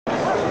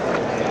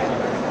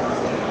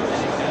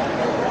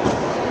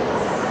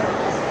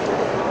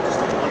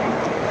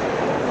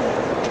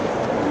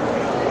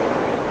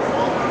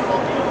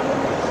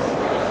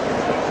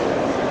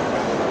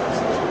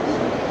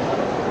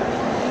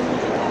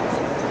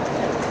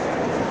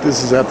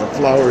This is at the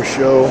flower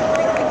show,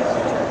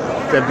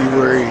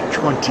 February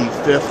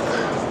 25th,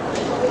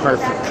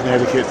 Hartford,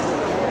 Connecticut,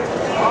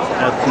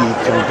 at the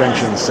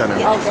convention center.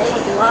 Oh,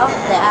 they love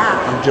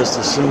that. I'm just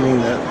assuming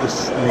that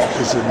this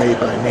is made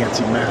by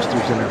Nancy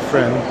Masters and her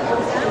friend,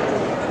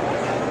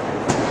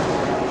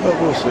 but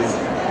we'll see.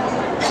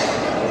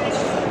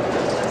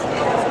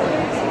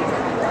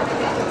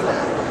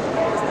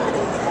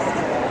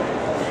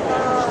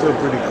 Still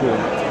pretty cool.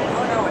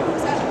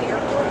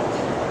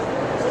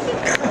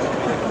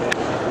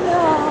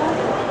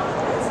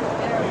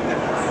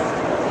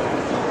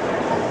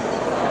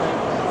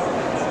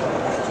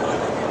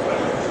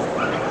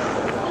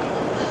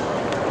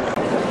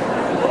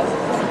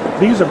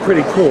 These are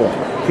pretty cool.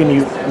 Can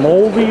you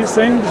mold these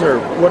things, or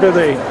what are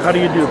they? How do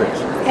you do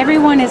this?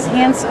 Everyone is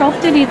hand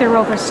sculpted either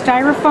over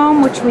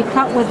styrofoam, which we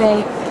cut with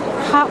a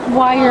hot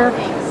wire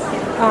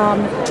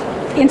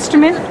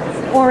instrument,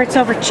 or it's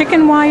over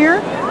chicken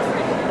wire,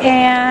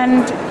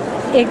 and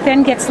it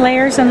then gets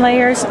layers and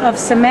layers of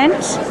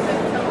cement,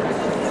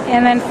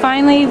 and then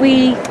finally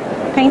we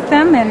paint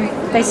them, and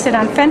they sit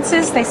on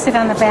fences, they sit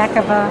on the back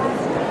of a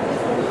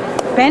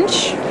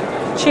bench,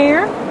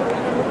 chair.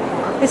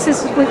 This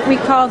is what we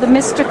call the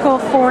mystical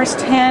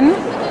forest hen,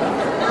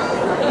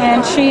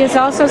 and she is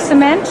also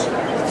cement,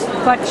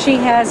 but she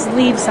has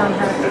leaves on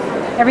her.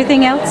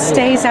 Everything else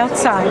stays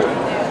outside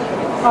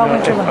all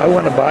winter long. I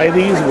want to buy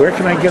these. Where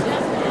can I get?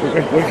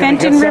 Where can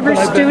Fenton I get River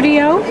like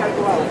Studio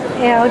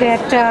out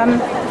at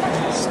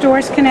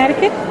Storrs,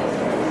 Connecticut,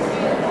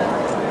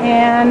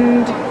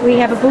 and we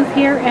have a booth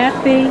here at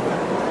the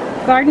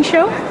garden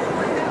show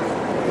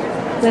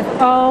with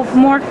all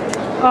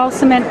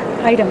cement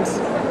items.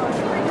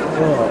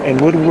 Oh, and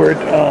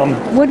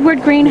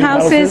Woodward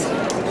greenhouses.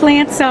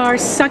 Plants are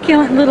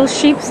succulent little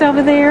sheeps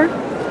over there.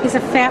 He's a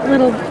fat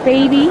little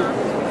baby,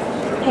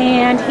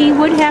 and he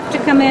would have to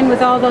come in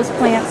with all those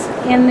plants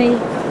in the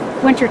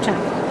wintertime.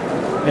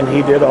 And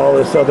he did all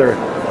this other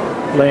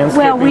landscaping.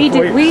 Well, we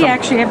did. We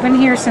actually have been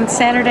here since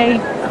Saturday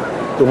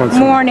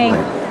morning,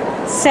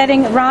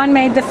 setting. Ron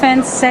made the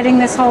fence, setting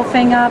this whole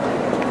thing up.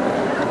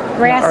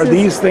 Grasses. Are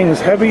these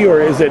things heavy,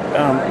 or is it?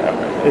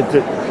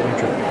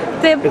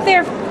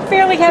 They're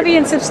fairly heavy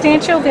and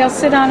substantial. They'll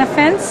sit on a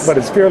fence. But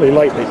it's fairly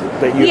light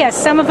that you. Yes,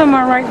 some of them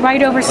are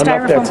right over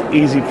styrofoam. Enough that's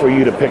easy for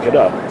you to pick it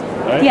up,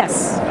 right?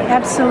 Yes,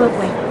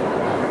 absolutely.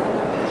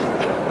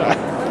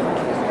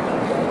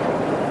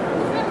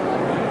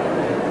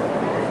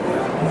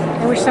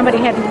 I wish somebody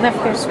hadn't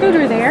left their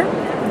scooter there.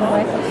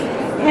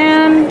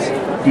 And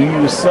do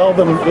you sell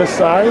them this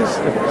size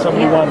if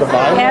somebody wanted to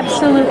buy them?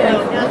 Absolutely.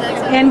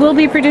 And we'll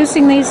be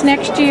producing these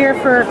next year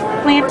for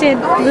planted,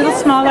 a little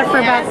smaller, for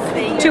about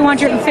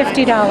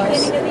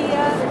 $250.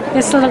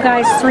 This little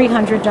guy's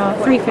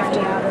 $350.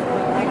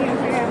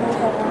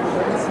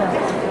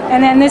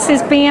 And then this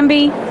is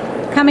Bambi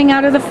coming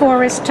out of the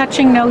forest,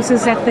 touching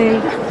noses at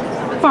the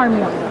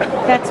farmyard.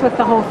 That's what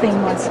the whole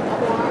theme was.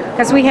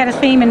 Because we had a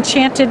theme,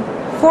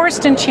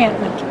 Forest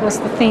Enchantment was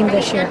the theme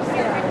this year.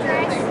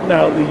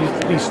 Now,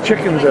 these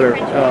chickens that are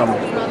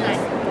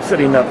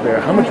sitting up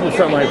there, how much will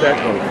something like that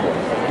go for?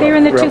 They're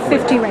in the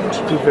 $250 range.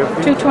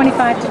 $250?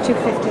 $225 to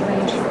 $250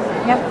 range.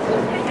 Yep.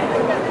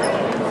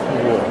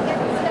 Cool.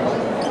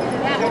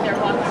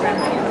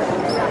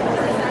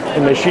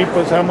 And the sheep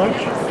was how much?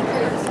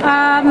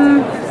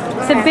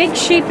 The big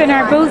sheep in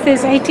our booth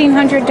is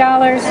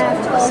 $1,800,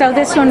 so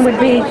this one would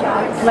be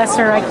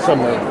lesser.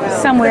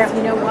 Somewhere.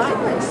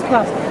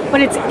 Well,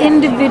 but it's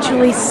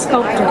individually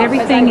sculpted.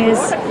 Everything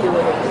is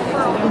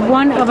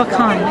one of a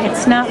kind.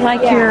 It's not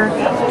like you're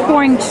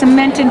pouring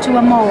cement into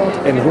a mold.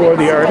 And who are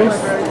the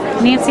artists?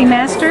 Nancy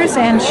Masters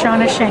and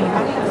Shauna Shane.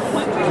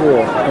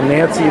 Cool. And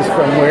Nancy is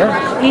from where?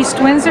 East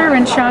Windsor,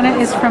 and Shauna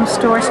is from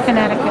Storrs,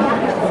 Connecticut.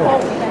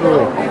 Oh,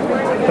 cool.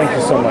 Thank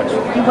you so much.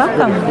 You're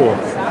welcome. Really cool.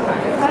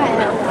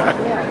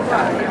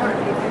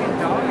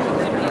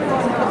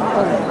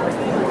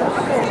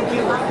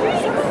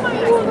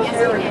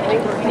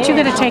 But you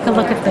got to take a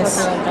look at this.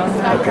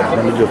 Okay,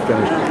 let me just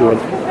finish doing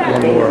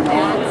one more. I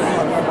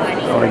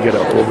want to get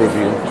an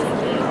overview.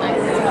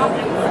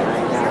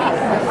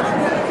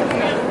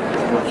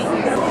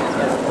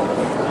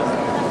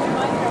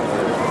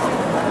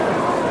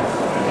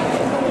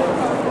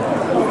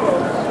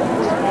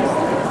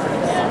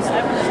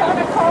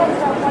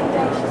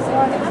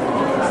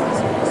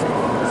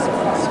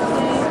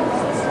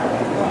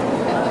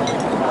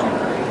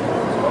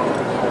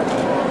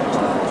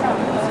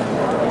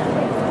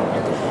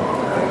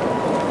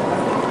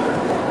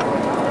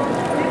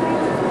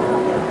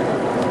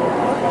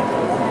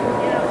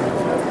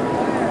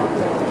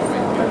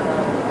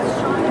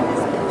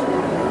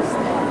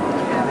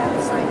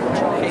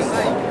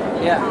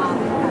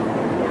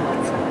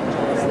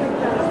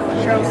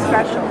 Show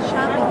special.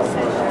 Shauna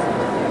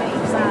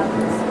makes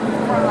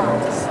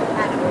frogs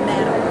out of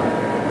metal.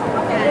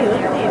 And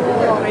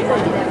they're all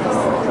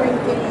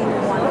drinking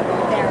one of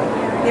them.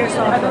 There's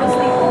a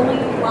whole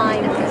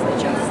line of just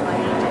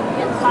like,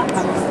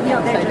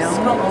 they're just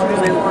sculptures.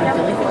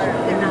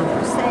 They're not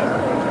for sale.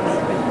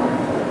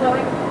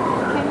 Chloe,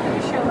 can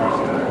you show us?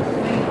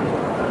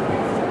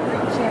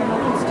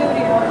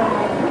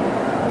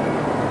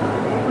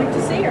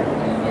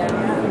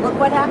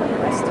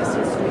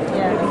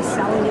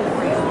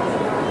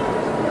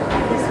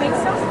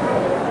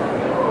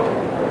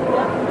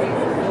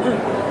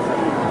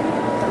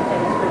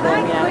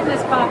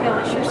 goodness, Bob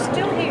Ellis, you're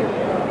still here.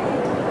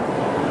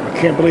 I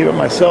can't believe it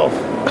myself.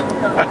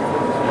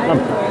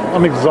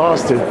 I'm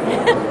exhausted.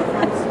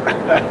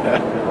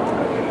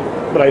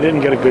 But I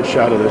didn't get a good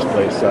shot of this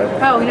place.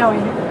 Oh, no,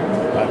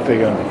 I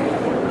figured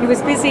he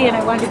was busy and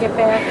I wanted to get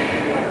back.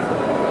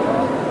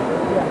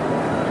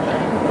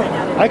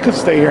 I could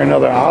stay here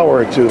another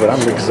hour or two, but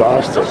I'm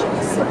exhausted.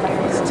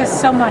 It's just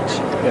so much.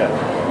 Yeah.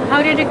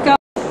 How did it go?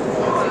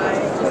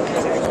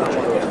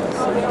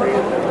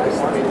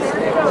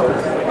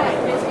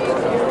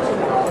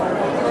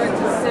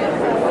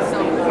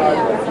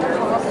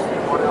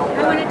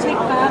 I want to take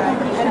Bob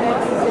over to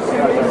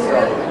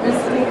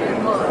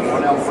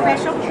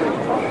special.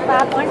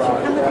 Bob, why don't you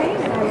come with me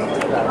and I will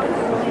take you over to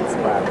the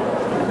landscape.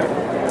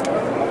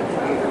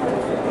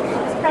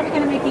 He's probably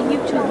going to make a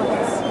YouTube of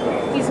us.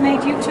 He's made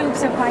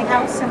YouTubes of my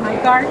house and my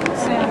gardens,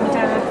 and